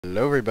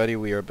Hello everybody,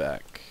 we are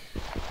back.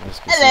 As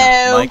you can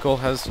Hello. see, Michael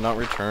has not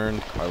returned,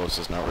 Carlos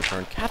has not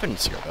returned,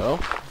 Kevin's here though.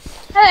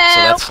 Hello.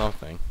 So that's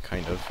something,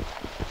 kind of.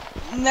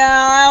 No,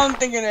 I don't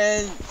think it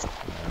is.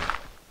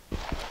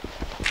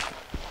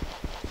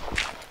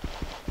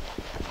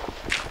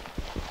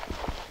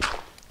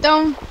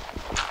 Don't.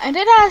 I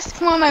did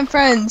ask one of my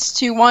friends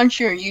to watch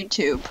your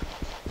YouTube.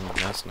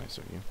 That's nice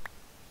of you.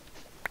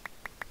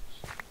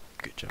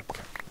 Good job,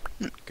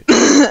 Kevin. Good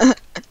job.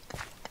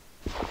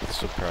 I'm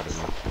so proud of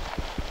you.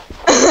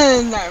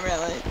 Not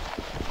really.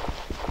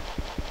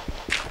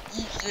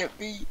 You should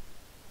be.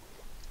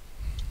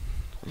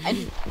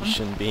 You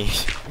shouldn't be.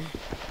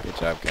 Good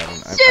job,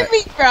 Kevin. Should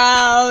be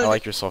proud. I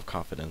like your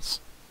self-confidence.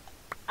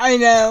 I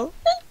know.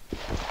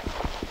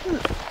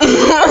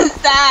 What's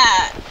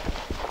that?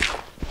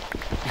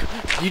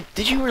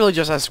 Did you really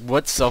just ask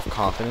what's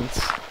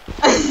self-confidence?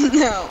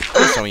 No.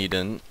 Please tell me you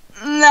didn't.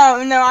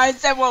 No, I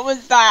said what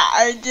was that?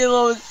 I did a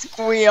little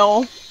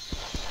squeal.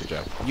 Good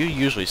job. You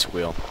usually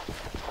squeal.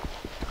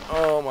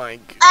 Oh my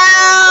god,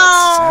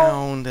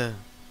 Ow! that sound.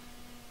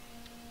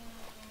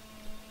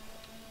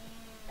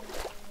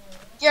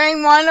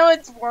 You wanna know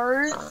what's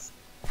worse?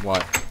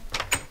 What?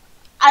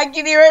 I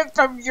can hear it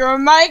from your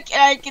mic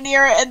and I can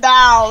hear it in the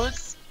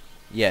house.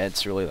 Yeah,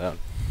 it's really loud.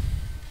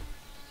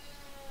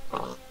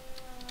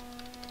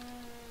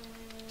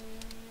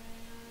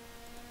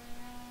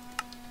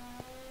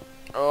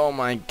 Oh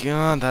my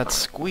god, that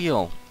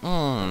squeal.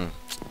 Ow.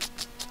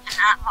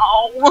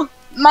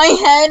 My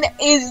head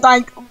is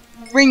like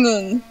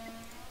ringing.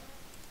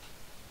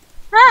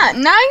 Ah,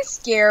 nice,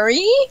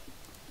 Gary.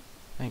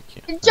 Thank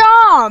you. Good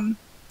job.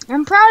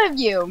 I'm proud of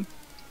you.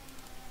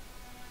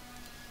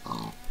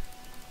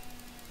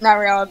 Not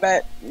really,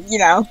 but you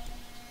know.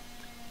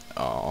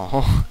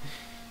 Oh,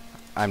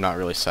 I'm not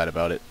really sad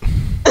about it.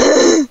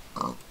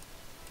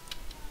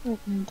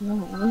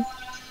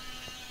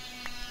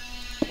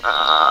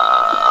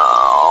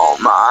 Oh,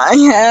 my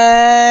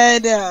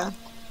head.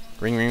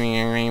 Ring, ring,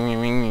 ring, ring, ring,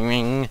 ring,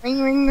 ring.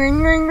 Ring, ring,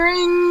 ring, ring,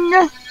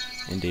 ring.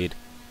 Indeed.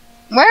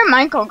 Where did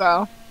Michael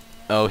go?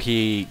 Oh,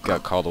 he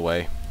got called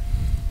away.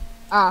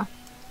 Ah.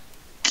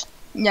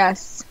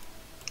 Yes.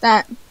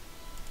 That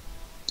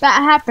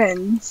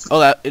happens.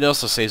 Oh, it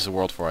also saves the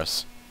world for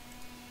us.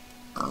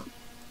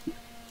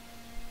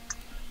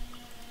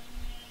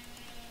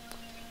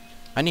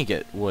 I need to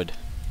get wood.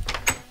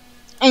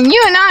 And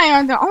you and I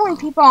are the only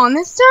people on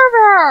this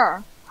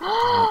server.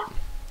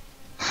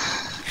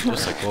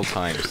 Just like old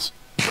times.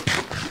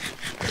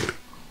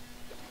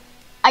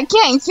 I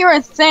can't hear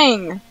a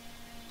thing.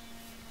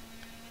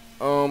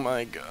 Oh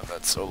my god,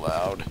 that's so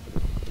loud.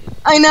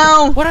 I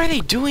know. What are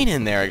they doing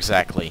in there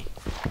exactly?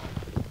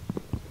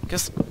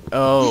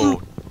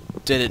 Oh,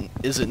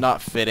 is it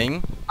not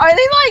fitting? Are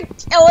they like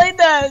killing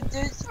the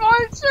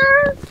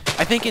dishwasher?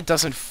 I think it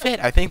doesn't fit.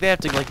 I think they have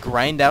to like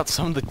grind out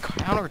some of the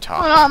countertops.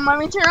 Hold on, let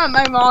me turn up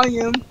my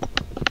volume.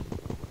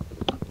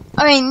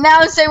 Okay,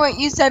 now say what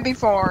you said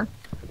before.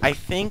 I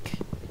think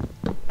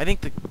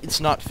it's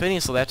not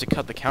fitting, so they have to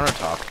cut the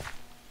countertop.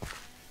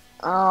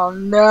 Oh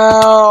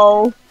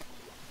no.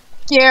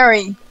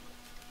 Gary.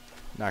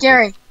 Not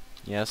Gary. good.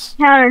 Yes?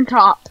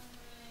 Countertop.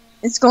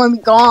 It's going to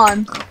be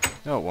gone.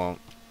 No, it won't.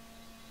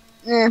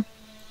 Eh. It's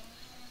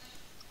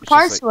just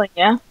Partially,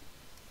 yeah.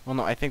 Well,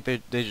 no, I think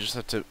they just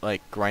have to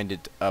like grind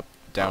it up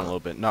down a little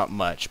bit, not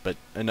much, but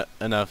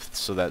enough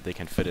so that they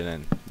can fit it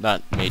in.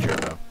 Not major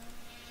though.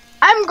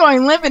 I'm going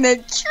to live in a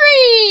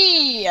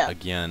tree!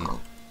 Again.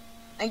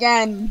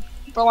 Again.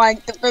 For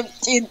like the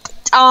 15th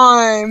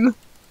time.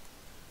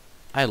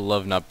 I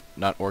love not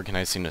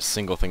organizing a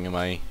single thing in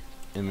my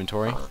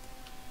inventory.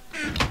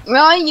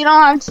 Really? You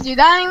don't have to do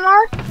that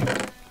anymore?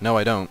 No,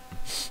 I don't.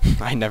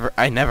 I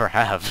never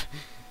have.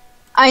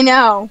 I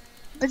know.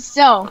 But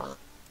still.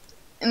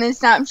 In the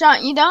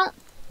snapshot, you don't?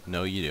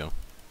 No, you do.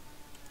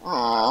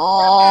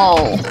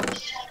 Oh.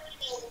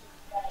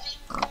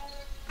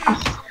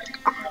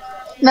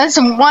 That's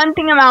the one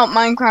thing about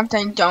Minecraft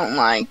I don't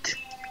like.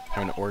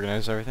 Trying to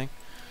organize everything?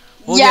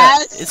 Well,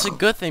 yes. yeah, it's a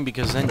good thing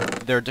because then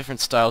there are different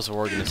styles of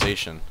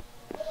organization.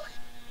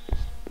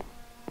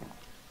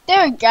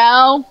 There we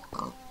go.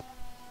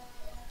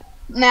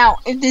 Now,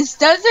 if this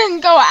doesn't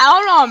go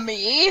out on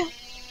me,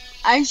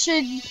 I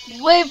should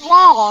live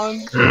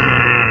long.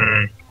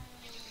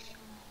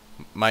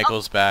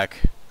 Michael's back.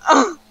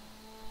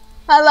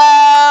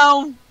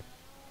 Hello.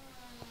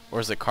 Or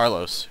is it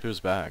Carlos? Who's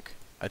back?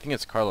 I think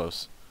it's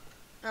Carlos.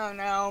 Oh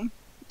no.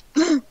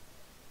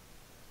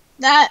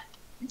 That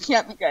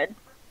can't be good.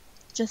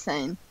 Just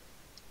saying.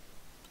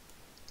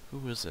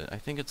 Who is it? I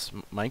think it's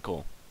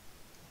Michael.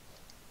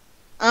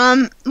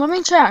 Let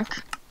me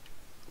check.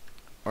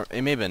 Or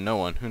it may have been no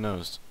one. Who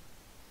knows?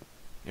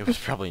 It was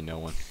probably no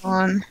one.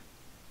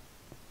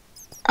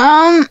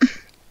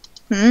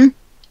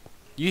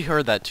 You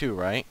heard that too,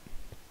 right?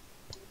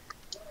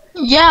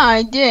 Yeah,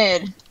 I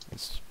did.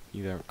 It's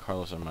either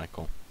Carlos or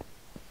Michael.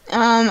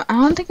 I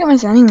don't think it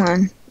was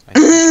anyone. I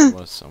think it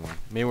was someone.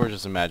 Maybe we're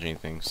just imagining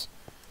things.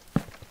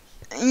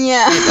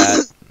 Yeah.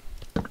 That.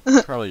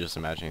 Probably just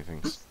imagining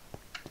things.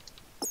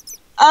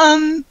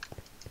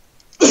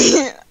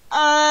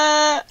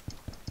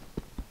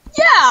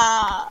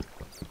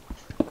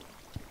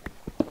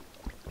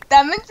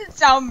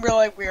 sound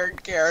really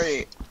weird,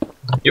 Gary.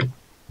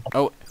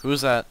 Oh,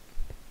 who's that?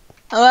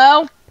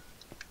 Hello?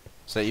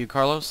 Is that you,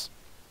 Carlos?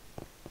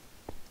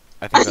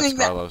 I I think that's think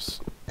that-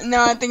 Carlos.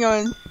 No, I think it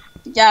was.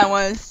 Yeah, it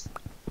was.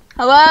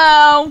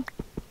 Hello?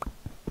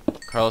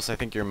 Carlos, I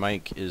think your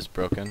mic is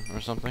broken or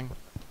something.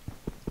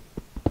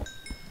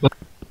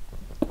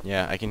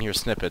 Yeah, I can hear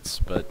snippets,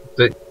 but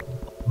That.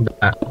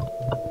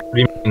 What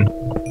do you mean?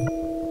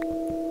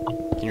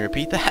 can you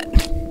repeat that?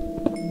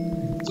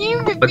 Can you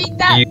What repeat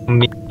that? do you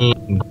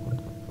mean?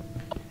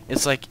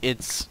 It's like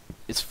it's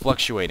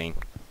fluctuating.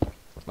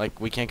 Like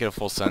we can't get a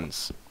full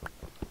sentence.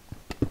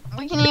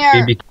 We can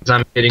hear. Because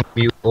I'm hitting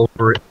you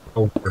over and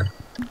over.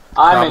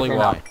 Probably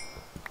why.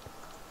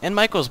 And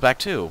Michael's back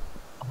too.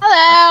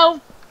 Hello?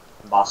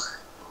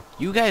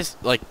 You guys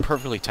like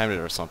perfectly timed it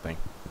or something.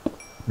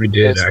 We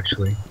did, Yes.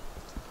 actually.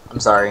 I'm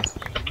sorry.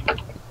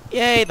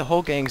 Yay, the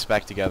whole gang's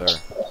back together.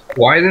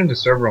 Why isn't the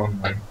server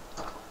online?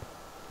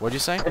 What'd you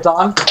say? It's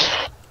on.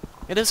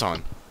 It is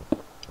on.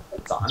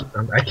 It's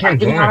on. I can't I'm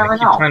getting join. on it I right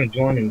keep now. trying to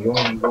join and join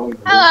and join.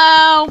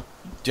 Hello?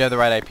 Do you have the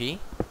right IP?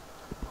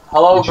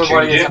 Hello, Did you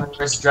everybody. change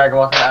It's it? Mr. Dragon.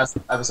 Welcome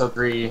to episode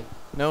 3.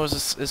 No,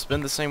 it's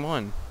been the same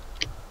one.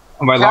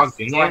 Have I logged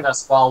in joined yet?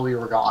 us while we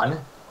were gone.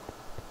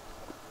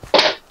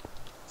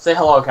 Say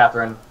hello,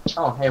 Catherine.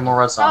 Oh, hey, more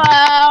redstone.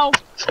 Hello?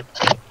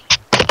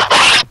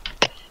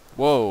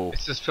 Whoa,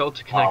 This is failed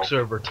to connect Wow.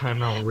 server.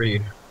 Timeout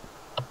read.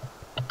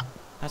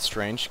 that's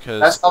strange. That's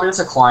Cause probably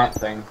just a client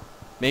thing.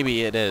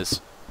 maybe it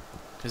is.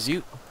 Cause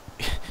you,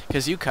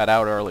 cause you cut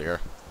out earlier.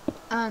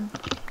 Hold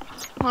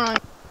on.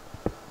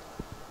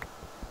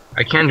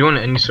 I can't join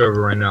any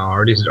server right now.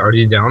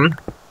 Already down.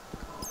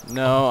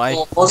 No, I.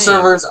 Well, most think-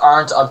 servers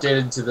aren't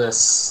updated to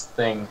this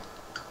thing.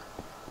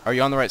 Are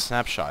you on the right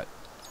snapshot?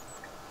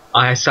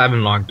 I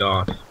haven't logged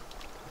off.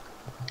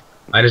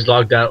 I just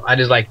logged out. I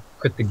just like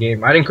quit the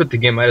game. I didn't quit the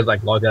game. I just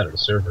like logged out of the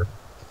server.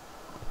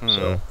 Hmm.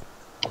 So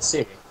Let's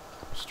see.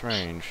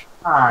 Strange.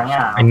 Ah,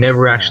 yeah. I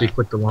never actually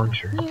quit the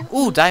launcher.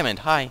 Ooh, diamond.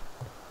 Hi.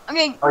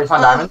 Okay. Oh, you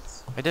found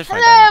diamonds? I did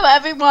find diamond. Hello,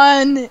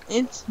 everyone.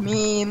 It's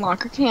me,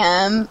 Locker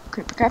Cam,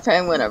 Creeper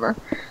Cafe, whatever.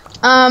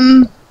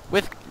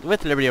 With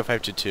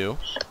Liberty0522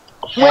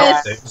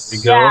 Yeah. There we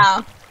go.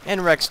 Yeah.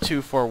 and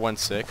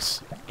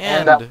Rex2416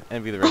 and And,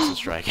 Envy the Restless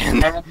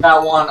Dragon. And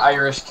that one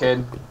Irish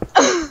kid.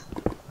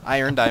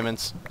 Iron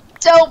diamonds.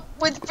 So,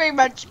 with pretty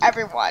much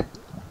everyone.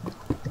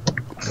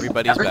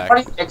 Everybody's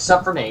Everybody back.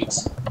 except for Nate.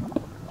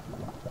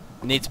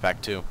 Nate's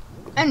back too.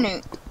 And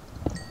Newt.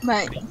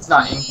 But It's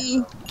not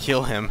he...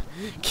 Kill him.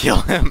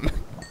 Kill him.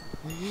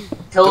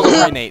 Kill Don't worry,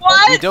 the Nate.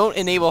 What? We don't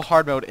enable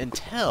hard mode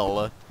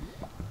until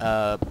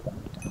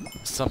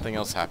something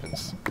else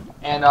happens.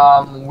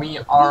 And we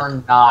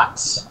are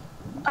not.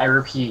 I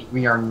repeat,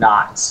 we are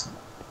not.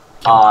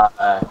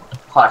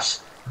 Hush.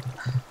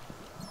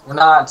 We're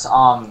not.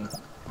 We're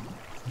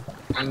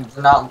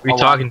not. Who are you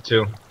talking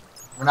to?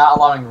 We're not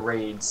allowing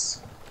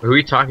raids. Who are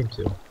you talking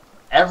to?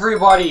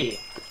 Everybody.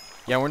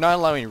 Yeah, we're not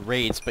allowing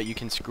raids, but you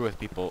can screw with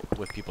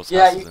people's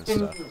Yeah, houses you and can.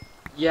 stuff.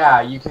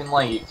 Yeah, you can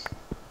like.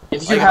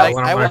 If you Like,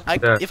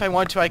 have. if I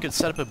wanted to, I could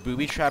set up a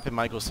booby trap in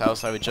Michael's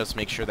house. I would just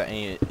make sure that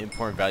any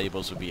important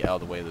valuables would be out of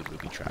the way of the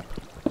booby trap.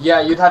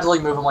 Yeah, you'd have to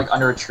like move them like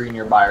under a tree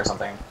nearby or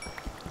something.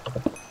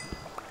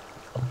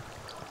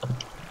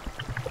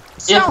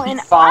 So, if we in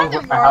found other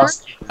where my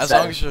house is, As then-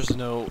 long as there's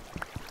no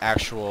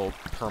actual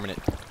permanent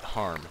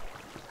harm.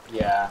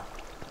 Yeah.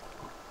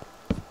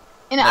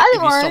 In Like, other if you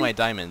stole words, my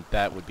diamond,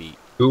 that would be.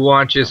 Who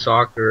watches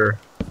soccer?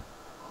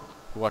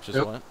 Who watches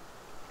Nope. what?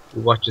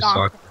 Who watches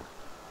Soccer.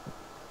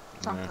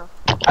 soccer?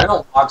 Yeah. I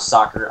don't watch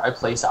soccer. I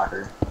play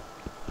soccer.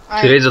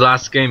 Today's the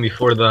last game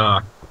before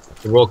the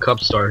World Cup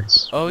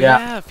starts. Oh Yeah.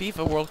 yeah,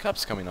 FIFA World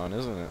Cup's coming on,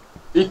 isn't it?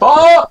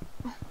 FIFA!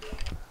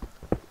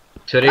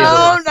 Today's the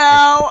Oh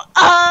last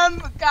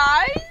no,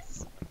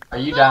 guys, Are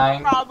you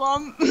dying?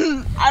 problem.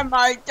 I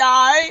might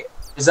die.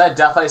 Is that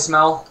death I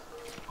smell?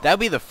 That'd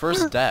be the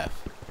first death.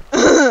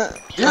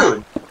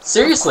 Dude,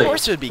 seriously. Of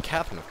course it would be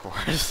Catherine, of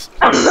course.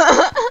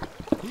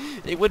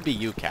 It would be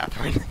you,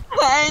 Catherine.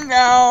 I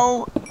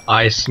know.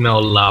 I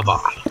smell lava.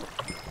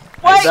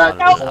 Wait, Is that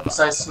no, the voice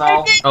I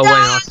smell? I did Oh, wait,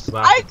 die. that's the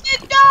I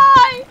did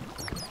die.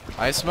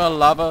 I smell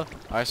lava.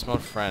 I smell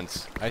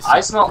France. I see I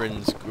smell-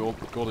 Britain's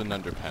golden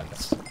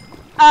underpants.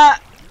 I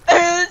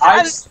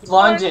see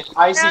London.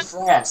 I see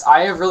France.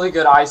 I have really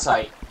good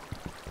eyesight.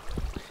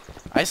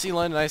 I see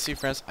London. I see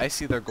France. I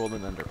see their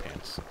golden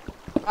underpants.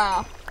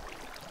 Wow.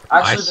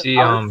 Actually, I the see,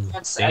 other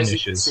France,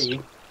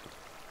 Danishes.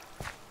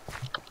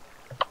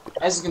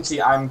 As you can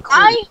see, I'm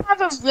clear. I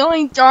have a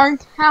really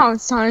dark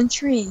house on a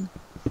tree.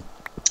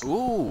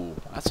 Ooh,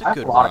 that's I a have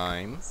good a lot of-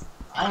 rhyme.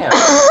 I have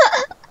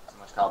so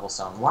much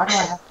cobblestone. Why do I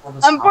have all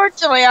this?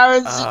 Unfortunately, I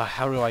was.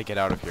 How do I get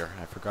out of here?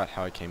 I forgot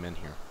how I came in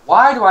here.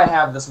 Why do I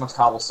have this much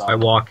cobblestone? By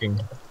walking.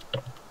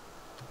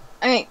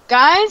 Okay,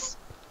 guys,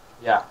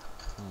 Yeah.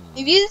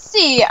 if you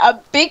see a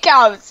big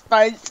house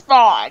by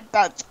spawn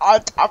that's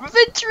on top of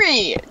a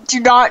tree, do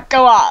not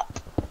go up.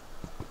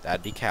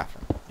 That'd be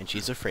Catherine, and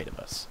she's afraid of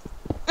us.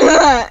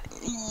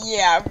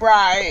 Yeah,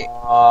 right.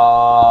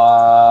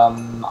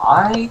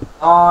 I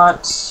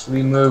thought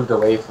we moved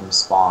away from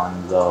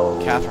spawn though.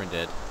 Catherine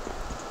did.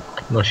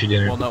 No, she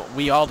didn't. Well, no,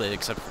 we all did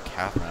except for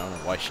Catherine. I don't know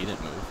why she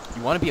didn't move.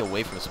 You want to be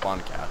away from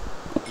spawn, Cath.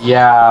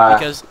 Yeah.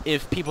 Because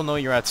if people know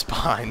you're at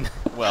spawn,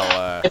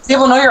 well, if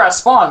people know you're at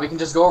spawn, we can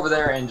just go over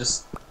there and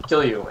just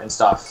kill you and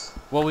stuff.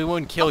 well, we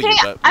wouldn't kill Okay, you,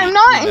 but I'm we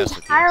not mess with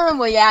you.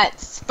 entirely at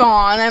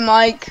spawn. I'm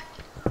like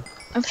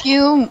a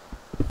few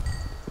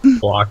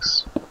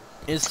Blocks.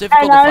 It's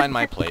difficult to find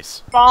my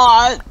place.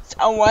 spots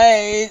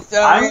away.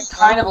 So I'm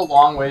kind of a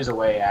long ways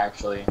away,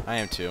 actually. I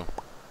am too.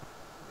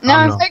 now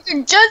I'm if I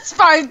could just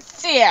find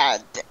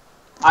sand.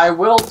 I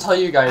will tell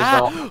you guys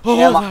though. Oh,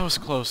 am- that was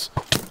close.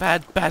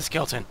 Bad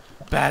skeleton.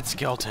 Bad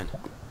skeleton.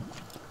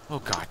 Oh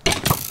god.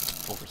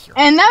 Over here.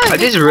 And that was I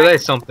just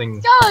realized something.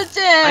 I'm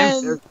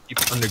skeleton. very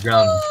deep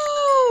underground.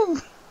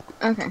 Woo!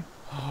 Okay.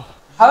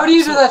 How do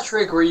you do that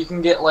trick where you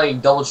can get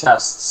like double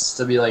chests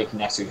to be like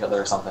next to each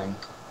other or something?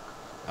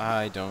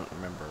 I don't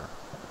remember.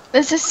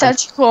 This is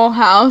such a cool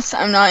house.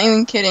 I'm not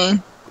even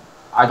kidding.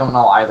 I don't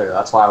know either.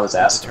 That's why I was To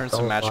asking. turn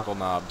some magical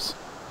knobs.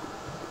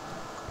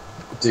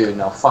 Dude,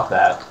 no, fuck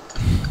that.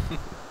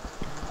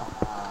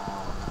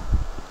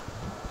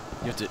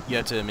 You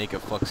have to make a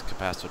flux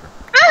capacitor.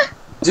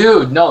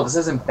 Dude, no, this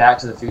isn't Back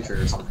to the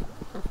Future or something.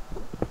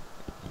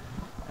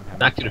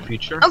 Back to the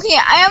Future. Okay,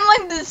 I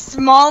am like the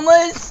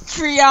smallest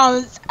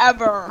treehouse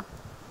ever.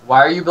 Why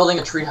are you building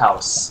a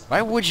treehouse?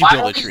 Why would you Why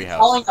build a are you treehouse?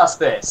 telling us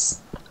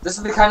this? This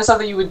is the kind of stuff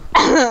that you would.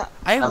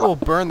 I will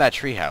burn that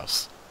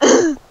treehouse.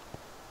 Yeah,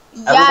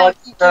 Everybody,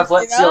 you start keep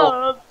flint it steel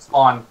up.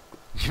 spawn.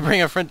 You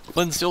bring a flint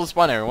and steel to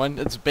spawn, everyone.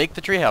 It's bake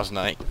the treehouse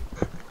night.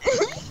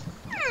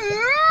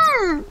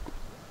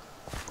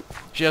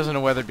 She doesn't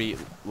know whether to be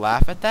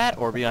laugh at that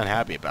or be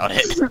unhappy about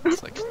it.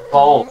 It's like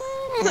Both.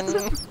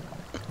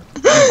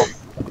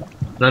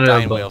 None of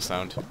dying them. whale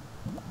sound.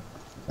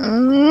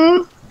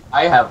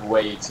 I have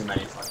way too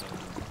many fucking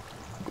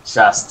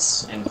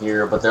chests in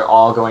here, but they're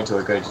all going to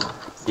a good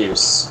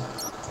use.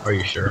 Are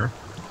you sure?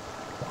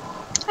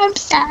 I'm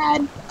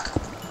sad.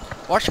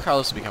 Watch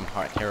Carlos become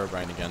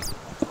Herobrine again.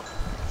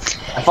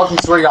 I fucking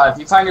swear to God, if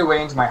you find your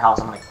way into my house,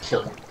 I'm gonna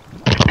kill you.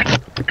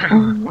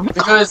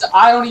 Because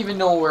I don't even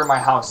know where my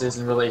house is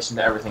in relation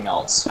to everything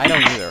else. I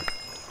don't either.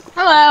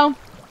 Hello.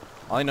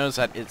 All I know is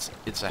that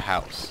it's a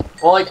house.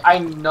 Well, like, I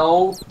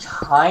know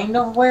kind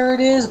of where it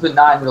is, but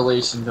not in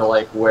relation to,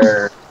 like,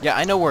 where... Yeah,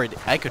 I know where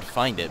I could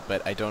find it,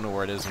 but I don't know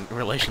where it is in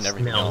relation to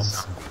everything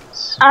else.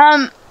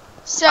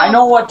 So I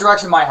know what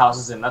direction my house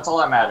is in, that's all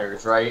that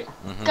matters, right?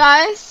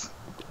 guys,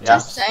 Yeah.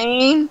 just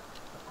saying.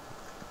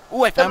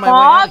 Ooh, I The found my way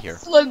out of here.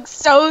 mobs look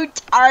so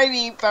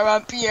tiny from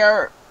up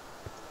here.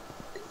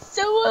 It's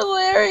so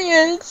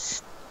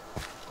hilarious.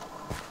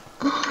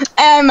 And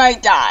I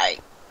might die.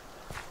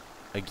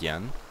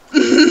 Again?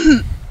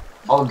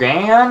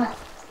 Again?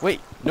 Wait,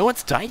 no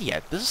one's died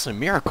yet. This is a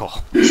miracle.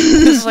 This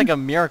is like a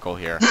miracle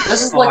here.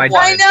 This is Oh, like I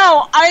what? I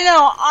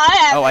know. I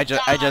have. Oh,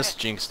 I just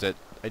jinxed it.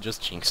 I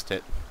just jinxed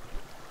it.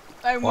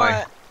 By Why?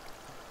 what?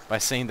 By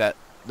saying that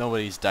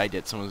nobody's died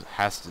yet, someone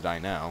has to die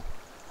now.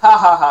 Ha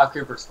ha ha,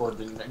 creeper exploded,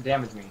 didn't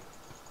damage me.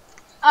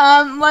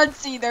 Let's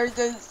see. There's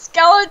a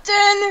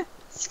skeleton.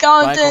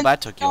 Michael,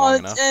 that took you long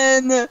enough.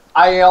 Skeleton.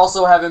 I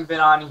also haven't been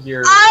on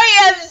here.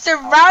 I am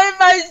surrounded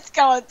by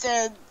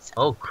skeletons.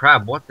 Oh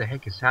crap! What the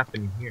heck is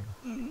happening here?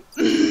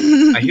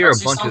 I hear a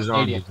She bunch of sounds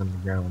zombies Canadian. on the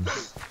ground.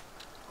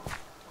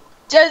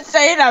 Just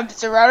saying, I'm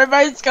surrounded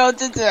by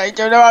skeletons and I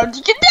don't know how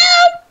to get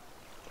down.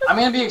 I'm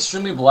gonna be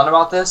extremely blunt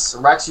about this.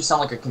 Rex, you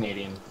sound like a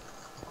Canadian.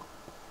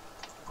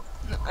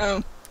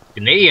 Oh.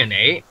 Canadian,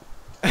 eh?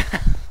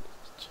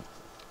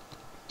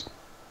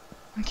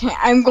 Okay,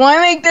 I'm going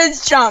to make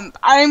this jump.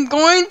 I'm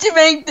going to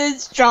make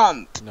this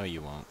jump. No,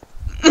 you won't.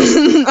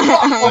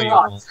 Oh my you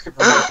god. won't. Creeper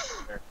right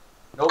there.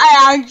 Nope.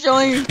 I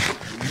actually.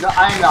 No,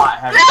 I'm not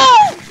having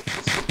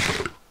No!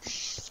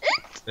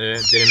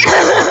 Didn't make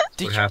it.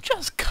 Did What you happened?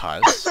 just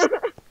cuss?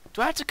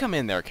 Do I have to come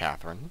in there,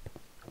 Catherine?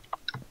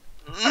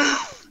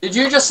 Did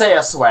you just say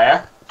a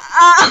swear?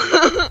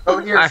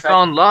 Over here, I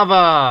found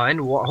lava and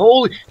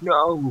holy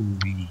no!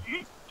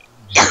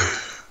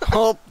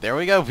 Oh, there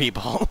we go,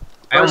 people.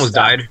 I almost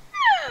died.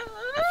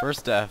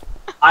 First death.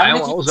 I'm I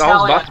gonna keep was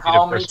tallying about to be the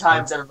how many first one.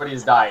 times everybody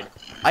has died.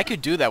 I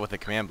could do that with a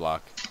command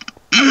block.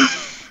 Well,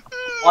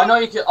 I know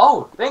you can.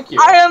 Oh, thank you.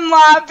 I am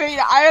laughing.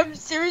 I am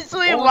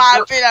seriously Oh,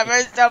 laughing at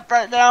myself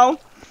right now.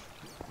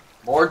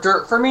 More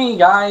dirt for me,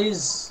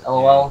 guys.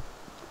 LOL.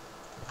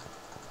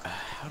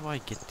 How do I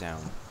get down?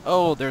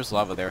 Oh, there's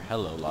lava there.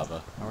 Hello,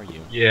 lava. How are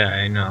you? Yeah,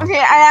 I know. Okay,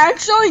 I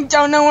actually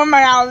don't know where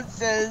my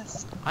house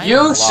is. I'm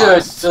You should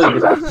lost. really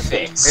get that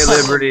fixed.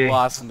 Hey, Liberty. I'm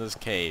lost in this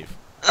cave.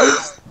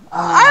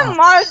 I'm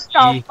lost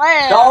on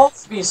land.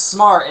 Don't be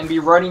smart and be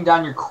writing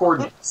down your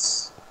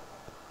coordinates.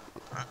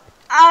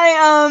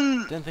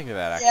 Didn't think of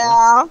that actually.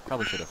 Yeah.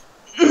 Probably should have.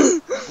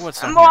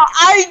 What's down Well, here?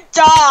 I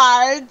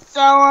died,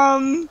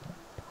 so,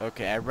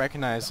 Okay, I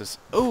recognize this.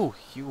 Oh,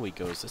 here we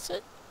go. Is this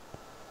it?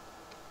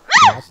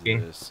 Might be.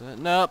 Is this it?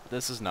 Nope,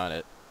 this is not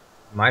it.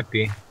 Might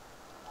be.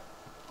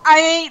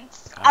 I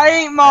ate I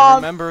hate I mobs.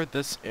 remember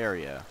this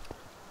area.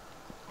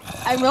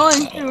 I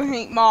really do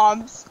hate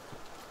mobs.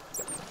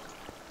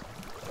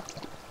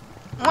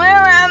 Where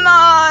am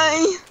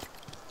I?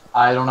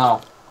 I don't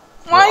know.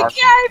 Why Where are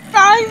can't I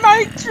find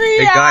my tree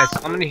Hey guys,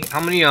 out? how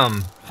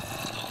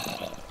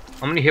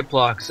many hit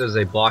blocks does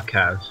a block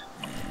have?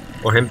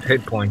 Or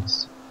hit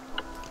points?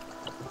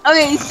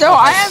 Okay, so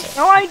I have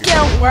no idea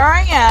where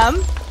I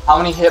am. How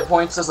many hit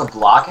points does a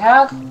block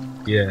have?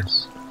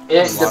 Yes.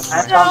 It I'm lost.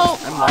 depends No. on.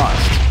 I'm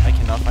lost. I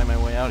cannot find my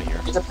way out of here.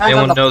 It depends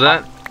Anyone on the know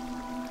that?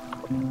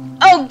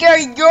 Oh,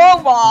 Gary,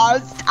 you're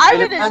lost.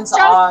 I'm It in a depends on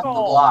the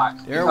jungle. block.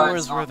 There because,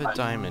 was where the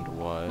diamond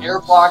was.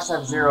 Air blocks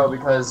have 0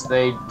 because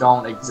they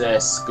don't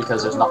exist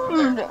because there's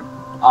nothing there.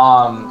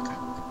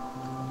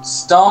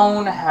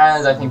 Stone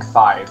has I think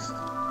 5.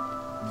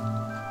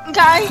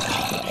 Okay.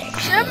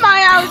 Should my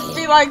house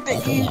be like the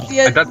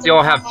easiest? I thought they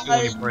all have 2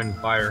 when you to put in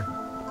fire.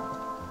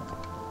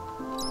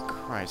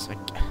 Christ, let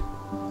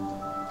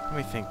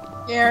me think.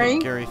 Gary?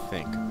 Gary,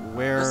 think. This is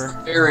Where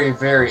very,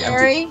 very empty.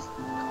 Gary?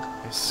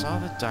 I saw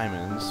the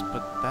diamonds,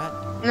 but that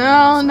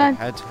No, means I not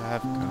had to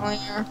have gone.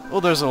 clear. Oh,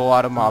 there's a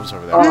lot of mobs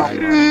over there. Oh. I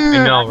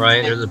know,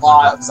 right? There's a A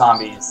lot bunch of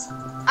zombies.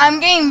 I'm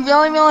getting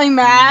really, really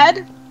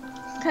mad.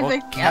 Because Well, I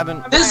can't.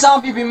 Kevin- This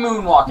zombie be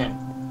moonwalking.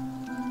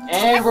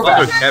 And we're of...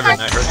 Oh, back. Kevin,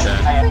 I heard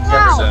that. I am I heard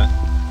Kevin. that.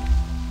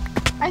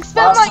 I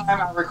spent Last like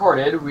time I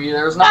recorded,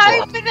 there was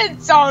nothing. 5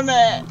 minutes on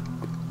it.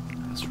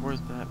 That's where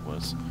that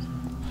was.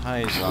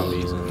 Hi,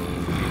 zombies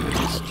and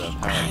stuff.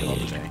 How are you all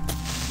today?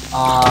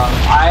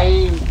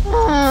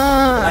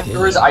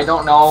 I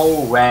don't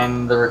know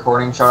when the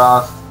recording shut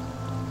off,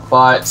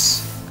 but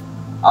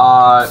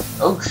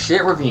oh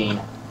shit,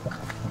 ravine.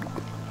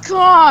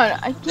 God,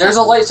 I can't. There's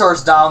a light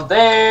source down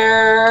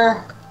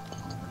there.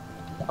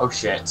 Oh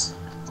shit.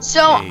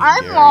 So Hey,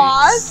 I'm Gary,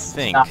 lost.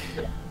 Think. Not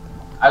good.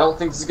 I don't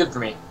think this is good for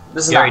me.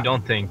 This is Gary, not.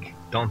 don't think.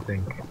 Don't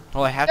think.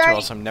 Well, I have to, Gary-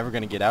 else I'm never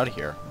gonna get out of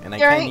here, and I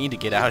Gary- kind of need to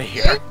get out of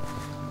here.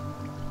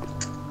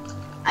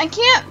 I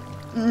can't.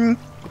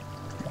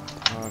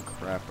 Oh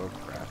crap! Oh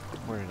crap!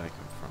 Where did I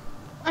come from?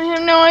 I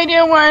have no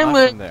idea where I Not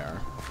live. from there.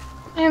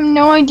 I have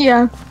no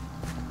idea.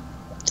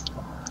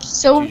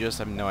 So Do you just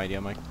have no idea,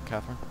 Mike,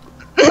 Catherine?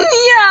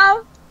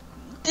 yeah.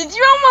 Did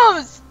you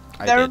almost?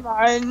 I Never did.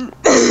 mind.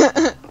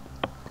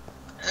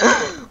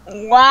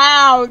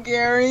 Wow,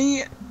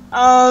 Gary.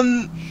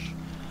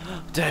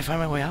 Did I find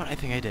my way out? I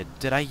think I did.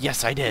 Did I?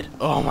 Yes, I did.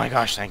 Oh my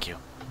gosh! Thank you.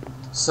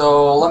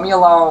 So let me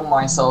allow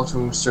myself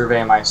to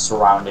survey my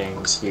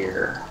surroundings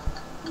here.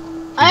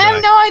 I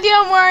have no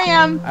idea where I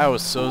am. I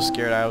was so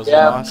scared I was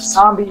Yeah, lost.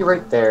 zombie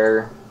right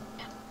there.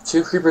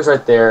 2 creepers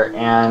right there,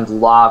 and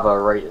lava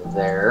right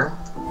there.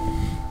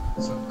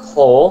 Some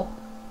coal.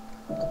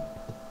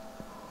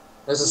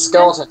 There's a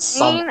skeleton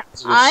somewhere.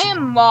 I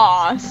am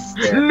lost.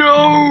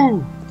 No!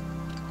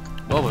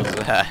 What was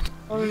that?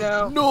 Oh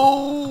no.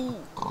 No!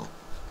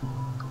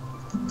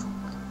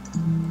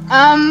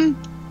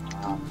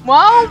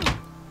 Well,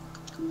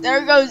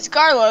 there goes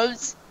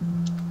Carlos.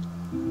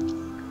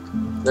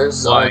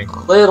 There's Why? a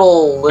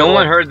little. No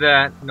one heard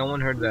that. No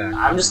one heard that.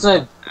 I'm just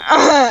gonna.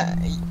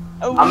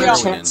 Oh, I'm gonna no.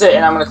 chance it,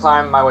 and I'm gonna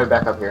climb my way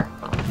back up here.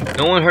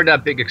 No one heard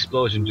that big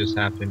explosion just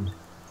happened.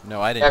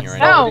 No, I didn't hear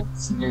That's anything. No.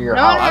 it's near your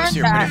No Oh, one house. obviously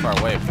you're heard pretty that.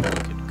 far away before we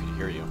could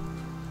hear you.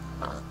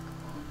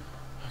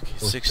 Okay,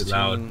 too 16,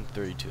 loud.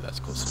 32, that's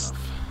close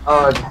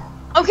enough.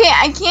 Okay,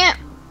 I can't.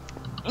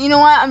 You know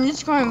what? I'm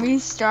just going to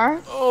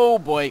restart. Oh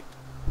boy.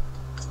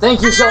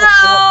 Thank you so much.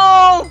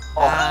 Ow!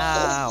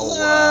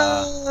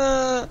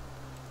 Ow.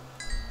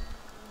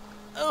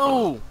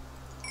 Oh!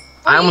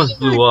 I almost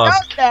blew up.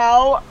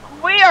 Now,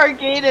 we are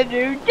getting a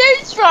new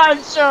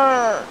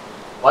dishwasher.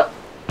 What?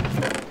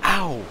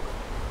 Ow!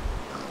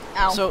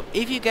 Ow. So,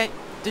 if you guys...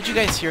 Did you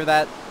guys hear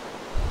that?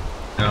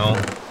 No.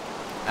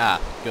 Ah,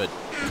 good.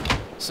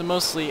 So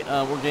mostly,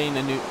 we're getting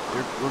a new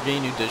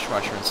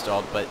dishwasher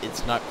installed, but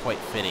it's not quite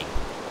fitting.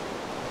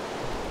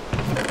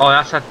 Oh,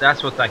 that's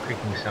what that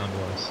creaking sound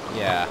was.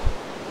 Yeah.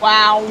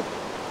 Wow.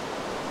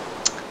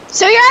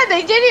 So yeah,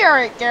 they did hear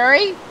it,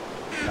 Gary.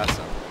 That's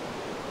some.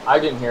 I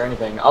didn't hear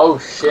anything. Oh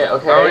shit. I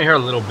only Okay. heard a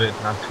little bit,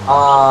 not too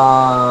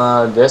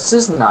much. This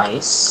is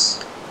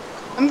nice.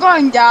 I'm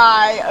going to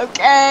die.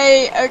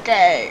 Okay,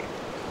 okay.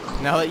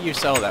 Now that you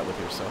settle that with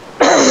yourself.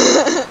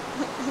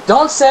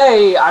 Don't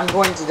say I'm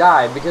going to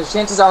die, because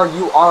chances are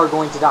you are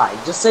going to die.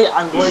 Just say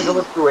I'm going to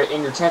live through it,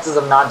 and your chances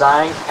of not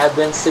dying have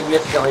been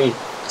significantly,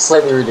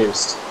 slightly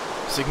reduced.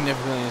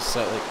 Significantly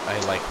slightly. I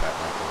like that,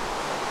 Michael.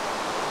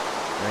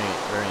 Very,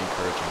 very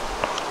encouraging.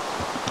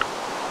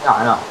 Yeah,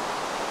 I know.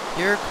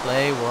 Here,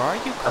 Clay. Where are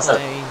you, That's it.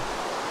 Clay?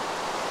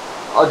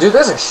 Oh, dude,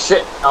 there's a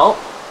shit. Oh,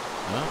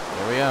 Oh,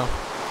 there we go.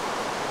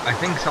 I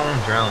think someone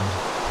drowned.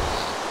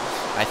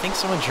 I think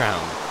someone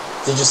drowned.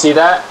 did you see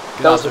that?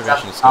 Good That was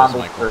observation, exactly skills, how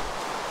Michael.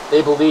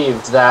 they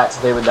believed that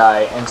they would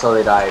die until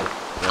they died.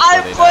 That's I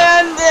why they died.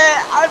 planned it.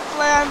 I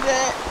planned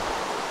it.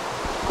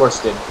 Of course,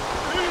 did.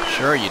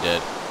 Sure you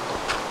did.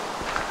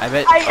 I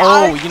bet. I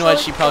Oh, you know what?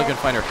 actually She probably did.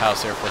 couldn't find her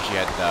house, therefore she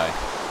had to die.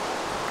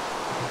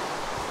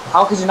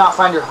 How could you not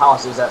find your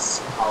house? It was that.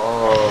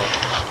 Oh.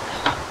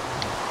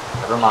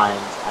 Never mind.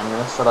 I'm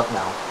gonna shut up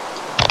now.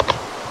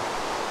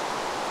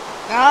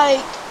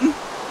 Night.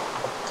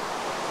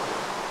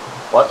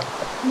 What?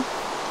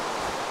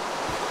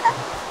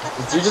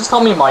 Did you just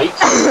call me Mike?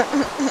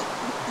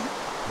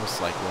 Most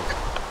likely.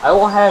 I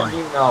will have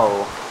you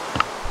know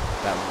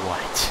That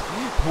what?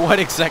 What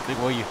exactly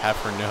will you have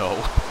her know?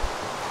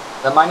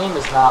 that my name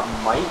is not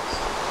Mike.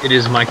 It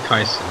is Mike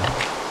Tyson.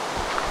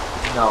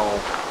 No.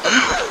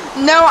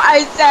 No,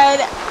 I said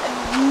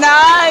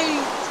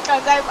night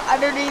because I'm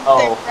underneath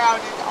Oh. the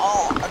ground and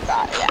all of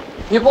that. Yeah.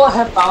 People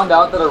have found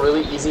out that a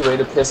really easy way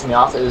to piss me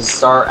off is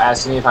start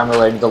asking me if I'm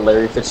related to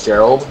Larry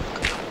Fitzgerald.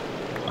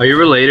 Are you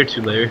related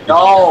to Larry?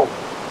 No!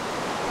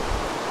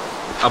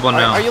 How about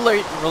now? Are you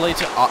related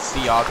to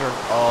the author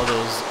of all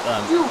those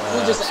You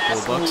just school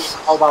asked books?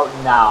 me how about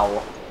now.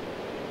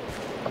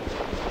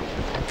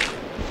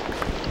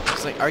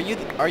 It's like, are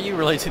you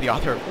related to the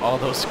author of all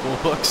those school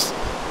books?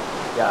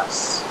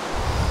 Yes.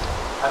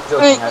 I'm joking,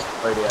 Wait. I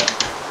have no idea.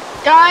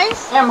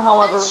 Guys, I am,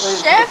 however, the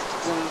related shift,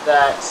 in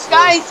that...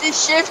 guys, the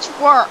shift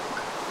work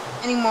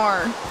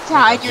anymore to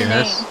hide your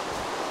Yes.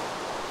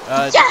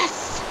 name. Yes.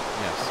 Yes,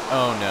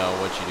 Oh no,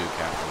 what'd you do,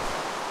 Captain?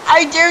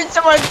 I dared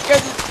someone because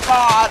it's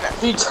fun.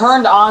 He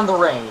turned on the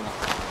rain.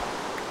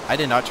 I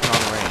did not turn on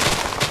the rain.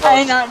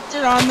 I knocked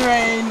it on the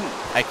rain.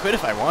 I could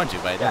if I wanted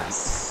to, but I didn't.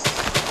 Yes.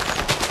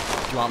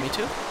 Do you want me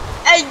to?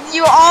 And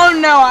you all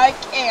know I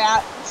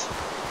can't.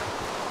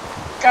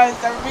 Because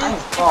the reason I'm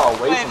far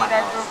away from my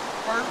never house.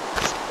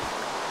 worked.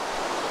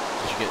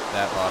 Did you get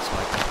that lost,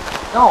 Michael?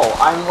 No,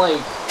 I'm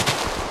like...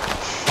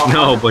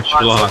 No, but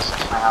you 100 lost.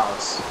 from my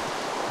house.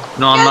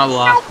 No, I'm not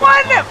lost. Someone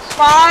but I'm lost.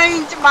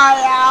 find my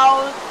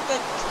house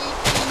that's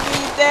keeping me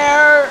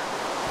there.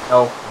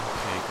 No.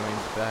 Okay, going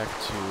back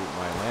to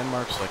my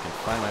landmark so I can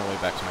find my way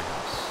back to my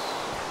house.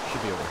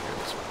 Should be over here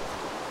this way.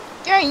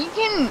 Yeah, you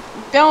can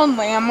build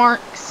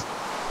landmarks.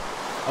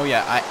 Oh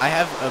yeah, I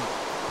have a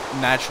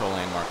natural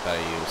landmark that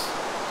I use.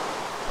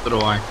 So do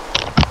I.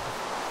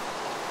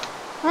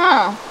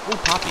 Huh. Oh,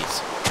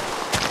 poppies.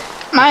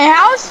 My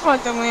house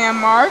was a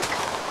landmark.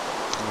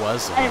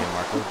 Was a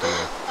landmark, oh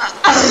dear.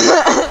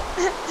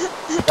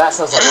 That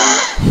says a lot.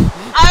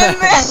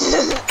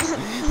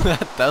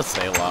 That does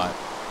say a lot.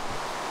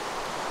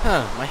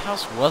 Huh, my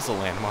house was a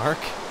landmark.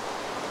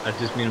 That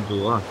just means it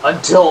blew up.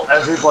 Until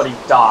everybody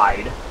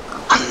died.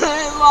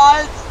 I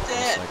lost Most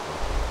it. likely.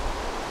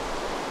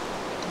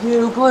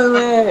 You blew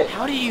it!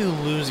 How do you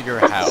lose your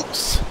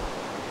house?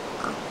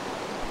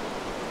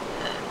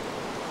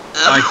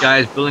 Alright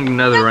guys, building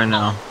another right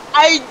now.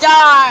 I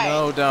died.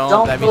 No, don't.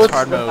 Don't That go means to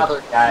hard mode.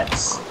 another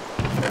cats.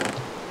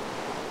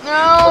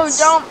 No,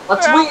 don't.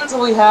 Let's wait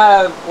until we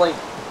have, like,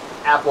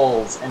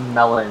 apples and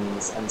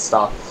melons and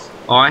stuff.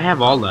 Oh, I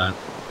have all that.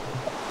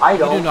 I You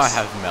don't. do not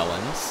have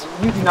melons.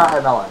 You do not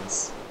have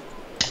melons.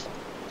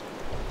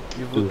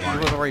 You've Do I?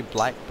 already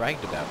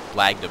bragged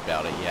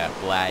about it, yeah,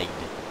 blagged.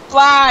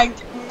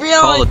 Flagged. Call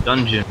Really? a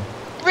dungeon.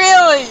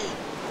 Really?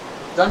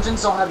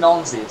 Dungeons don't have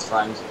melon seeds,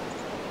 friend.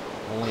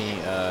 Only,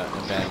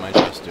 abandoned my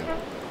chest do.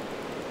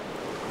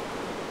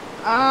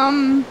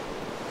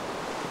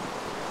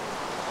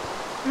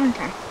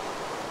 Okay.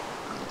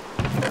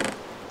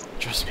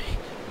 Trust me.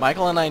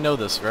 Michael and I know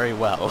this very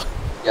well.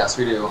 Yes,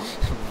 we do.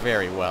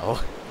 Very well.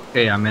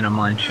 Okay, I'm in a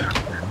mine shaft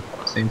then.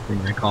 Same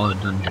thing, I call it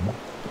a dungeon.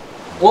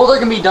 Well, there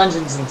can be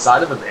dungeons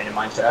inside of abandoned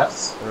mine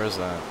shafts. Where is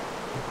that?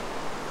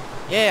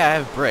 Yeah, I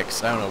have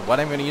bricks. I don't know what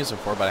I'm gonna use them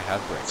for, but I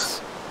have bricks.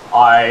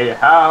 I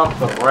have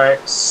the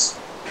bricks.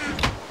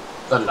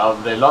 The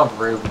lovely,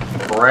 lovely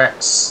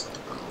bricks.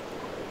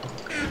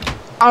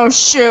 Oh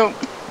shoot.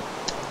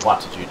 What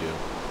What? did you do?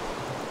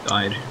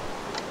 Died.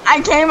 I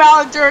came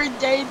out during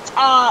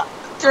daytime,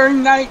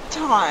 during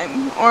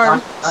nighttime, or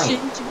Night.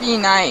 seemed to be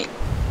night.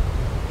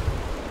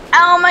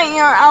 Ow my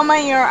ear! Ow my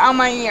ear! Ow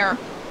my ear!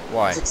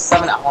 Why? It's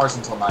like 7 hours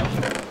until night.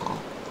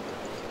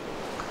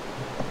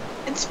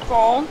 It's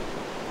full.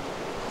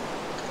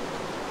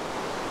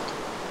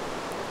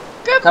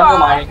 Come to Goodbye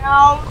mine.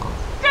 now.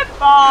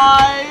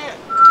 Goodbye.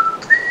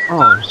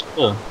 Oh, it's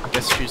full.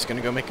 Guess she's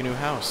gonna go make a new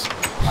house.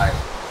 Alright.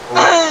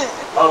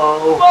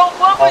 Oh. Well,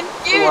 what would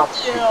you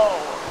do?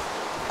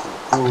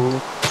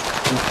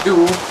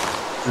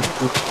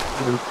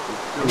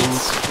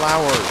 It's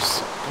flowers.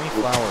 Give me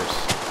flowers.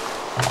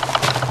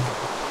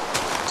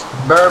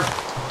 Burp.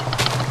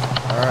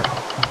 Alright.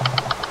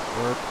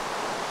 Burp.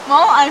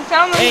 Well, I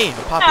found the Hey, a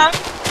poppy.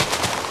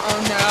 Oh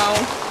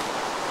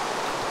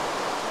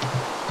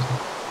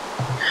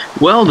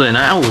Well then,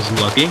 I was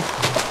lucky.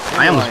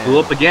 I almost blew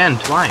up again,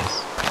 twice. no.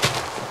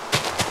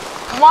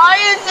 Why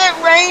is it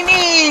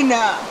raining?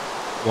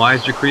 Why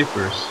is there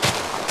creepers?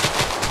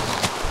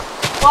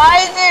 Why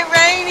is it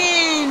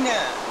raining?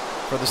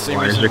 For the same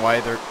Why is reason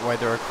there- why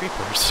there are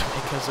creepers.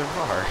 Because there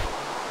are.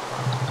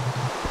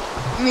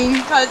 I mean,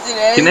 because it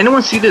is. Can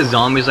anyone see the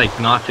zombies like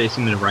not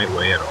facing the right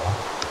way at all?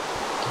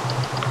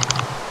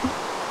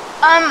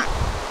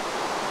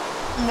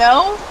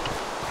 No?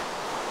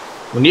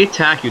 When they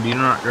attack you, they're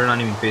not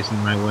even facing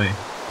the right way.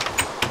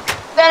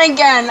 Then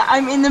again,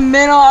 I'm in the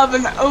middle of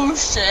an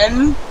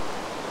ocean.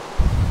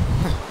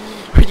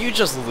 Are you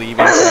just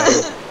leaving?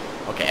 Kevin?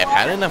 Okay, I've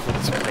had enough of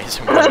this place.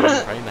 I'm gonna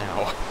leave right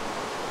now.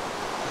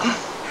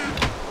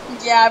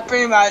 Yeah,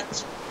 pretty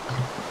much.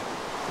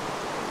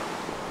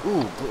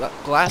 Ooh,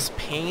 glass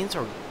panes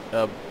or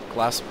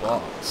glass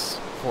blocks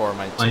for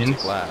my tinted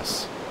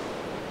glass.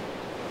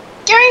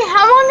 Gary,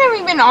 how long have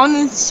you been on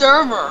this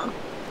server?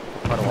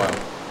 Quite a while.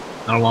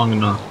 Not long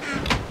enough.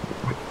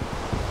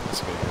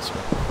 That's a good answer.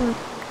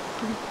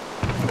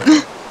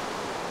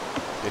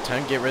 Good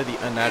time to get rid of the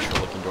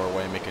unnatural looking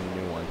doorway and make a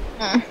new one.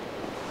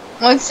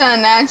 What's the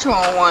natural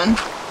one?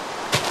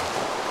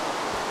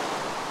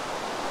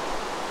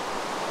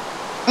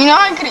 You know,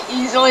 I could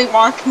easily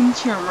walk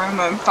into your room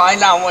and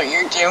find out what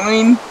you're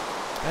doing.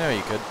 I know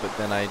you could, but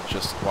then I'd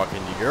just walk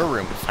into your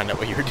room and find out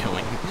what you're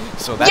doing.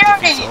 So that Gary,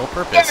 defeats the whole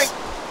purpose. Gary,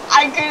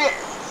 I could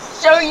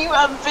show you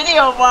a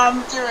video of what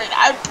I'm doing.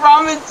 I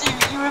promise you,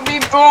 you would be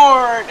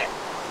bored.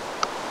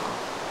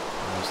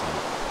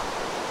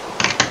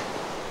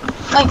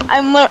 Like,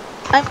 I'm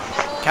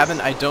Kevin,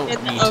 I don't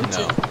need to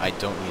know. I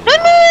don't need to No,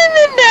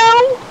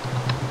 know.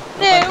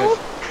 no.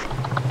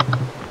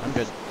 I'm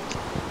good.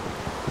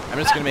 I'm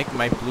just gonna make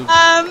my blue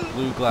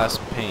glass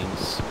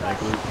panes, my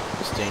blue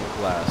stained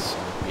glass,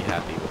 and be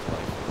happy with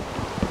life.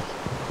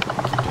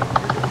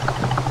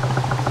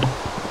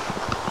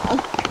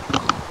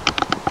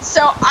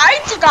 So I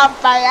took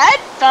off my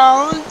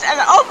headphones and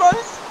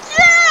almost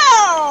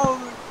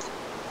drowned.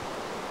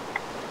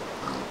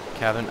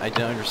 Kevin, I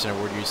don't understand a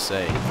word you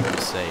say. You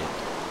say it.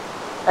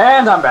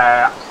 And I'm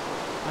back.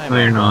 No,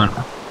 you're not.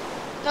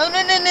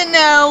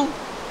 No.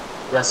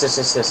 Yes.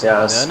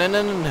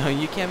 No,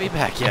 you can't be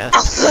back yet.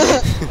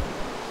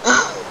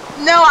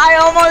 No, I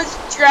almost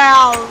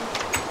drowned.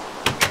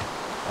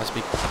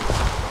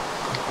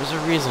 There's a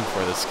reason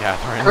for this,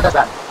 Catherine.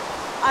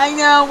 I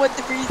know what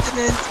the reason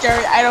is,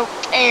 Gary. I don't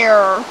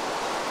care.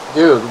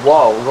 Dude,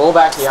 whoa, roll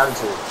back the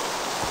attitude.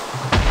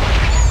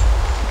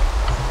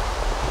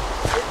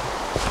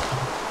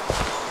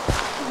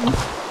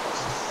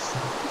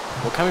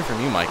 Well, coming from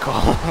you, Michael.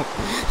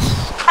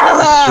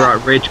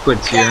 Rage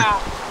quits here.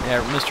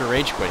 Yeah, Mr.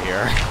 Rage Quit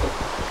here.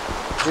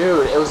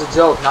 Dude, it was a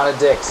joke, not a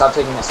dick. Stop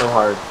taking it so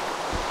hard.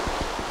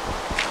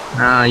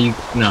 No, it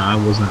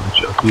wasn't a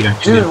joke. You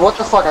actually. Dude, what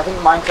the fuck? I think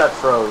Minecraft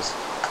froze.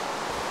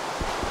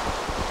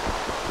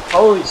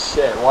 Holy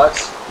shit, what?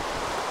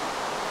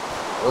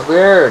 It was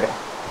weird.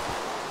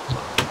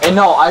 And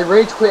no, I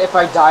rage quit if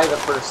I die the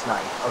first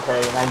night,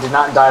 okay? And I did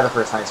not die the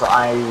first night, so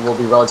I will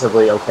be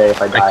relatively okay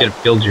if I die. I could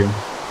have killed you.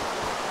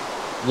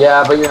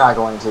 Yeah, but you're not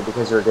going to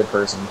because you're a good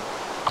person.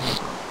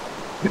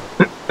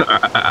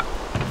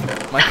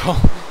 Michael,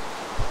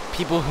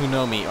 people who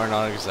know me are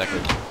not exactly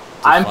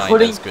I'm defined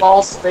putting as good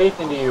false people. faith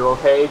into you,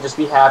 okay? Just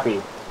be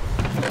happy.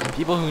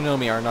 People who know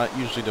me are not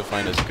usually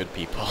defined as good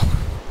people.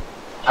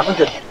 I'm a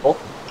good people.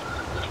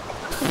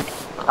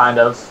 Kind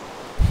of.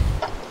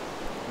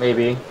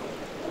 Maybe.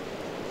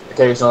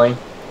 Occasionally.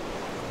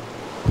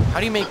 How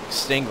do you make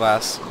stained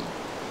glass?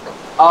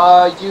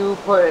 You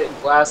put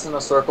glass in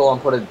a circle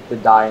and put the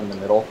die in the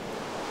middle.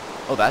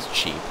 Oh, that's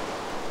cheap.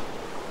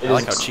 I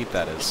like how cheap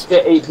that is. You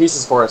get 8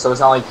 pieces for it, so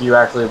it's not like you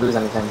actually lose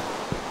anything.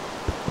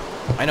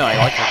 I know, I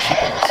like how cheap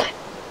it is.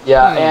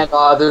 Yeah, and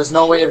there's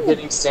no way of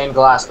getting stained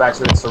glass back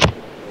to its circle.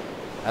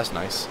 That's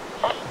nice.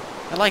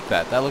 I like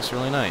that. That looks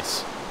really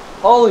nice.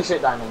 Holy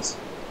shit, diamonds.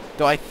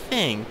 Though I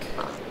think...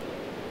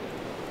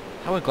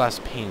 How would glass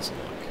panes look?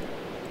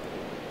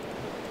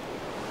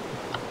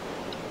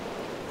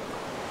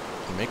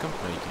 Can you make them?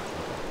 No, you can't.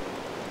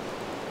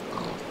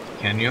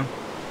 Can you?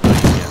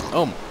 Yeah.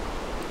 Oh!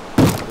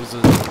 There's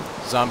a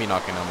zombie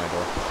knocking on my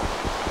door.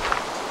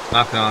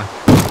 Knock on.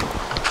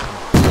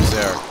 Who's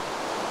there?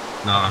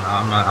 No,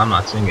 I'm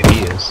not saying it.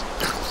 He is.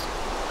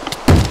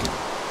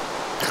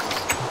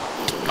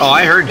 Oh,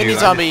 I heard you. Mini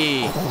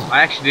zombie!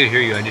 I actually did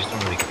hear you. I just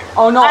don't really care.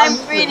 Oh no, I'm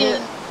reading.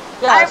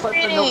 Yeah, I'm that's why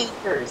reading. no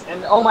cares.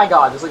 And oh my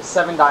god, there's like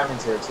 7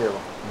 diamonds here too.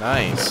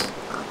 Nice.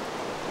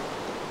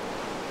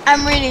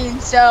 I'm reading,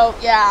 so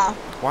yeah.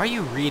 Why are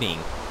you reading?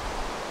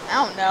 I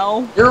don't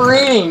know. You're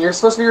reading. You're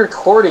supposed to be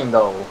recording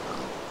though.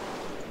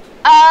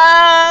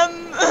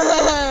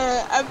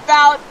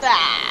 About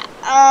that.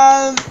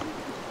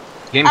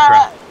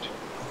 Gamecraft.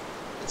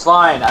 It's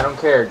fine. I don't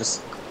care.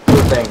 Just do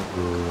a thing.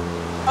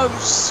 Oh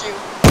shoot.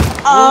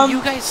 Will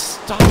you guys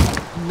stop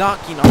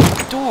knocking on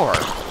the door?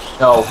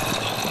 No.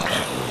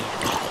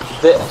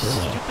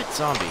 Stupid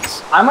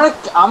zombies. I'm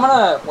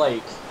gonna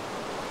like.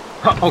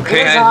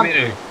 Okay,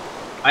 There's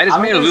I just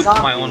I'm made a gonna loop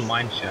to my zombies. own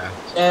mine shaft.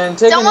 And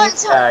take a Someone name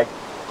tag.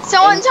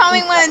 Someone And- tell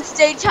me when it's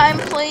daytime,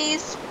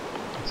 please.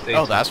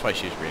 Oh, that's why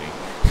she's reading.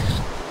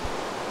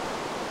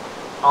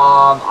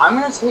 I'm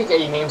gonna take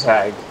a name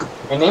tag.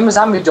 A name is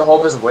zombie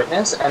Jehovah's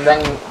Witness, and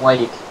then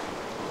like,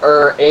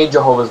 or a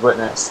Jehovah's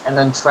Witness, and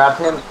then trap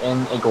him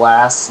in a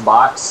glass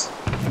box,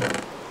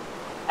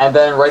 and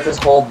then write this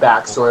whole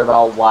backstory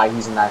about why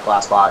he's in that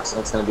glass box,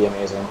 and it's gonna be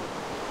amazing.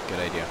 Good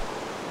idea.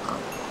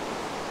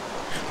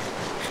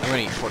 I'm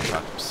gonna eat pork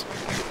chops.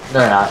 No,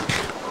 you're not.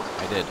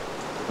 I did.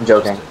 I'm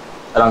joking. Just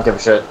did. I don't give a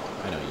shit.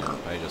 I know you don't.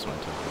 I just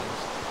went to.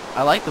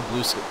 I like the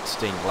blue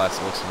stained glass.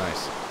 It looks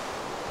nice.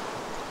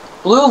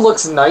 Blue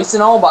looks nice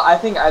and all, but I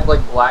think I'd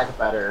like black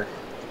better.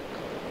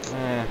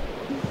 Eh.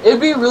 It'd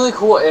be really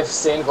cool if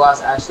stained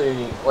glass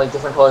actually, like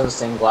different colors of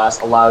stained glass,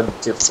 allowed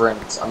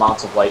different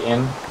amounts of light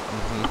in.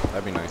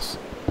 That'd be nice.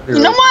 You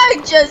know what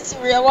I just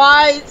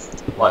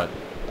realized? What?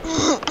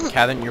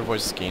 Catherine, your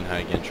voice is getting high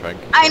again. Try.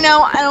 I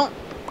know, I don't.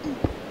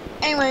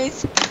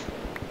 Anyways,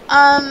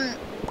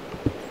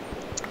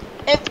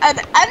 if an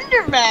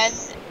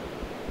Enderman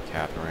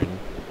Catherine,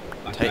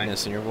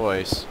 tightness in your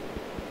voice.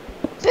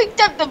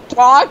 picked up the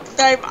block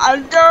that I'm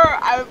under,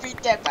 I would be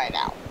dead by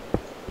now.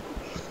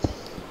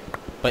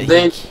 But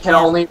They he can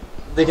only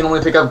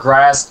pick up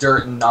grass,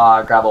 dirt, and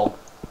gravel.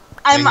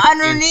 I'm And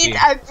underneath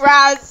TNT. a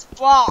grass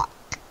block.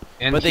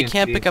 And But they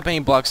can't TNT. pick up any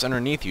blocks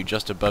underneath you,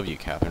 just above you,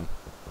 Catherine.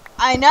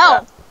 I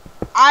know.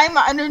 I'm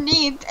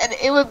underneath, and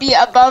it would be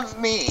above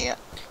me.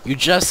 You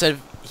just said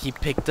he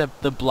picked up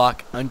the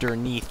block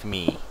underneath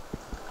me.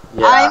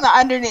 Yeah. I'm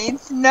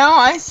underneath. No,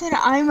 I said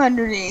I'm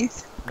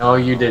underneath. No,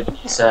 you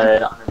didn't. You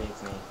said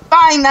underneath me.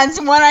 Fine, that's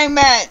what I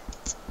meant.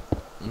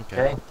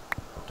 Okay.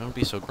 Don't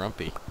be so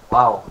grumpy.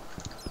 Wow.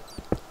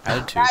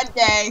 Attitude. Bad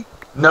day.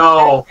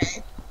 No. Bad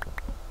day.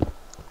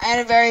 I had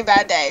a very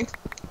bad day.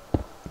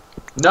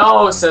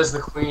 No, says the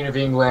Queen of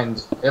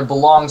England. It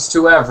belongs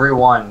to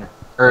everyone.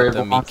 Or Let it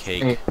them belongs eat to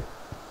cake. me.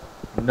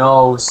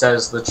 No,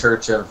 says the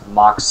Church of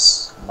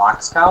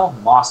Moscow?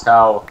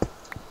 Moscow.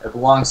 It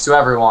belongs to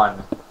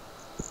everyone.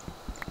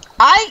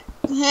 I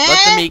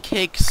Let them eat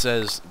cake,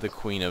 says the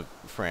Queen of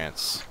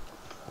France.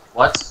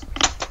 What?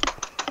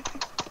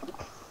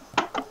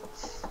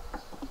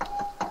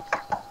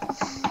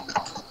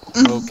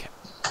 Mocow.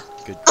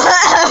 Good.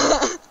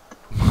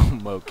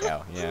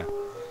 Mocow, yeah.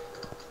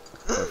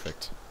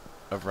 Perfect.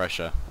 Of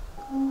Russia.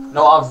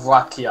 No, of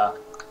Rakia.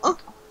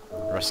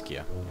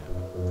 Ruskia. Yeah.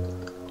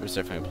 There's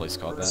definitely a place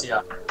called that.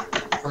 Russia.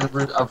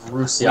 Of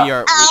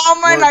Russia.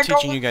 my We're God.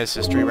 teaching you guys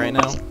history right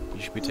now.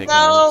 You should be taking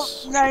No,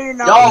 notes. no, you're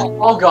not. No!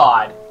 Oh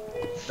god.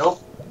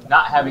 Nope.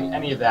 Not having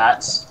any of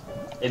that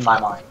in my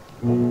mind.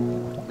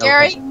 Nope.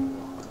 Gary,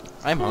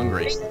 I'm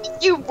hungry.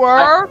 you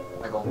were.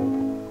 Michael.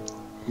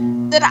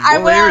 Then I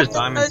What would layer have is been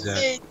diamonds in?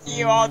 listening to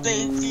you all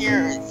these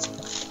years.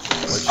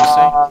 What'd you say?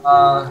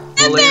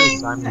 What layer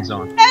is diamonds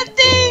on?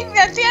 Nothing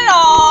at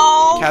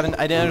all. Catherine,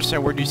 I didn't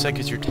understand a word you said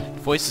because your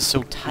voice is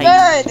so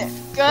tight. Good,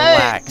 good.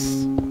 Relax.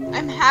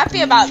 I'm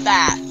happy about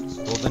that.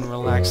 Well, then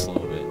relax a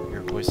little bit.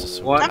 Your voice is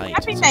so What? I'm tight.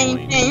 happy It's that you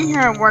annoying. didn't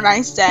hear what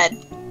I said.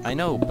 I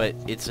know, but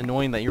it's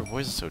annoying that your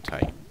voice is so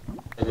tight.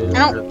 I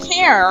don't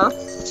care.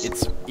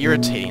 It's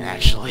irritating,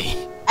 actually.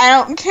 I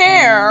don't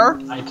care.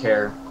 I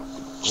care.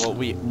 Well,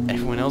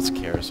 everyone else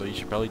cares, so you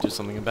should probably do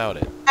something about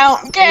it. I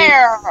don't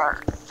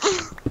care.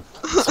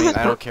 Saying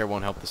I don't care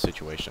won't help the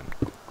situation.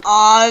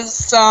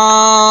 Awesome.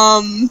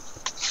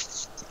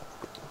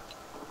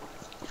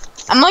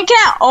 I'm looking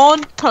at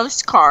old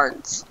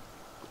postcards.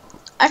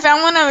 I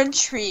found one of a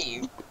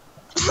tree.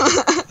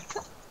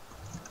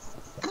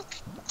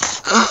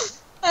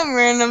 I'm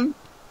random.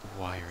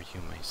 Why are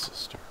you my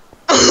sister?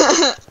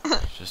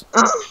 Just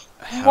Why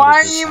did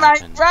are this you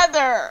happen? my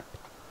brother?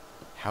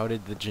 How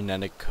did the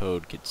genetic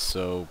code get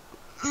so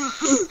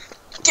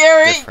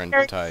Gary,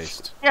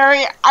 differentized?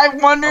 Gary, I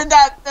wonder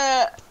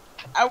that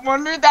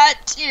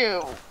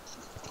too.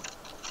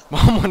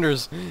 Mom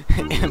wonders.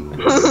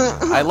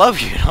 I love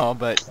you and all,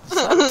 but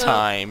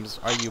sometimes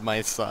are you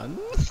my son?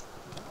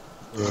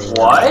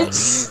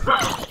 What?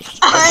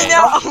 I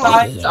know.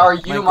 Sometimes are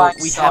you Michael, my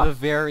we son? have a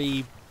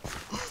very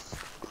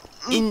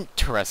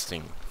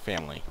interesting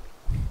family.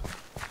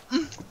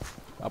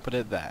 I'll put it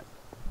at that.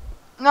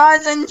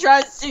 Not as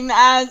interesting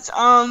as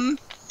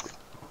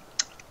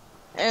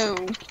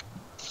Ew.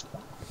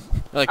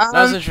 Like, not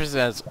as interesting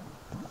as.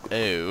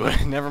 Ew,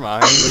 never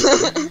mind.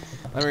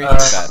 Let me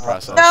rethink that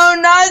process. No,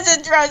 not as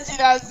interesting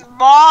as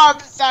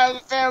Mom's side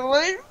of the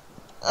family.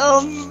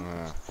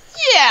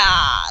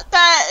 Yeah,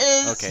 that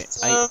is. Okay,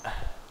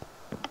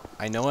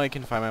 I know I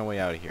can find my way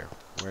out of here.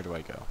 Where do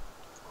I go?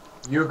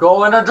 You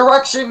go in a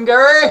direction,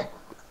 Gary!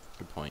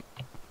 Good point.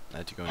 I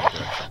had to go in a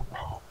direction.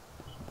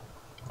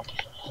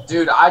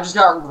 Dude, I just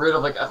got rid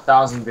of like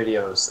 1,000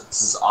 videos.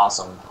 This is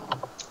awesome.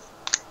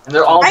 And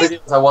they're all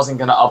videos I wasn't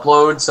gonna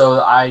upload,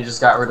 so I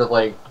just got rid of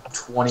like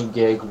 20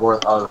 gig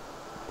worth of...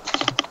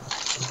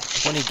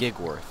 20 gig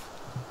worth.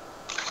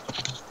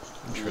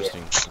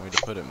 Interesting way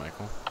to put it,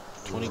 Michael.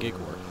 20 gig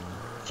worth.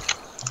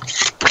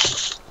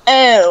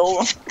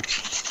 Ew.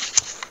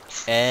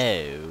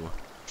 Oh.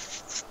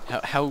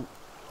 How...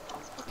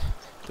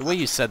 The way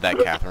you said that,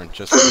 Catherine,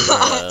 just...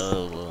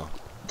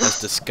 that's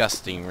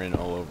disgusting written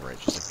all over it.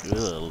 Just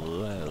like...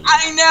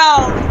 I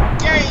know,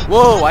 Gary.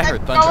 Whoa, I I'm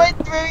heard thunder. going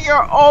through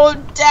your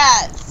old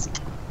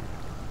desk.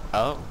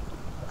 Oh.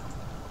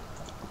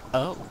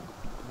 Oh.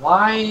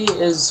 Why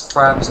is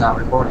Fraps not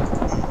recording?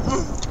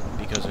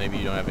 Because maybe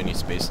you don't have any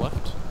space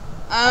left?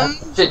 I have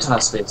a shit ton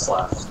of space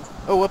left.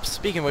 Oh, whoops.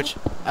 Speaking of which,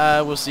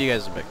 we'll see you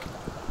guys in a bit.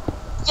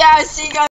 Yeah, see you guys.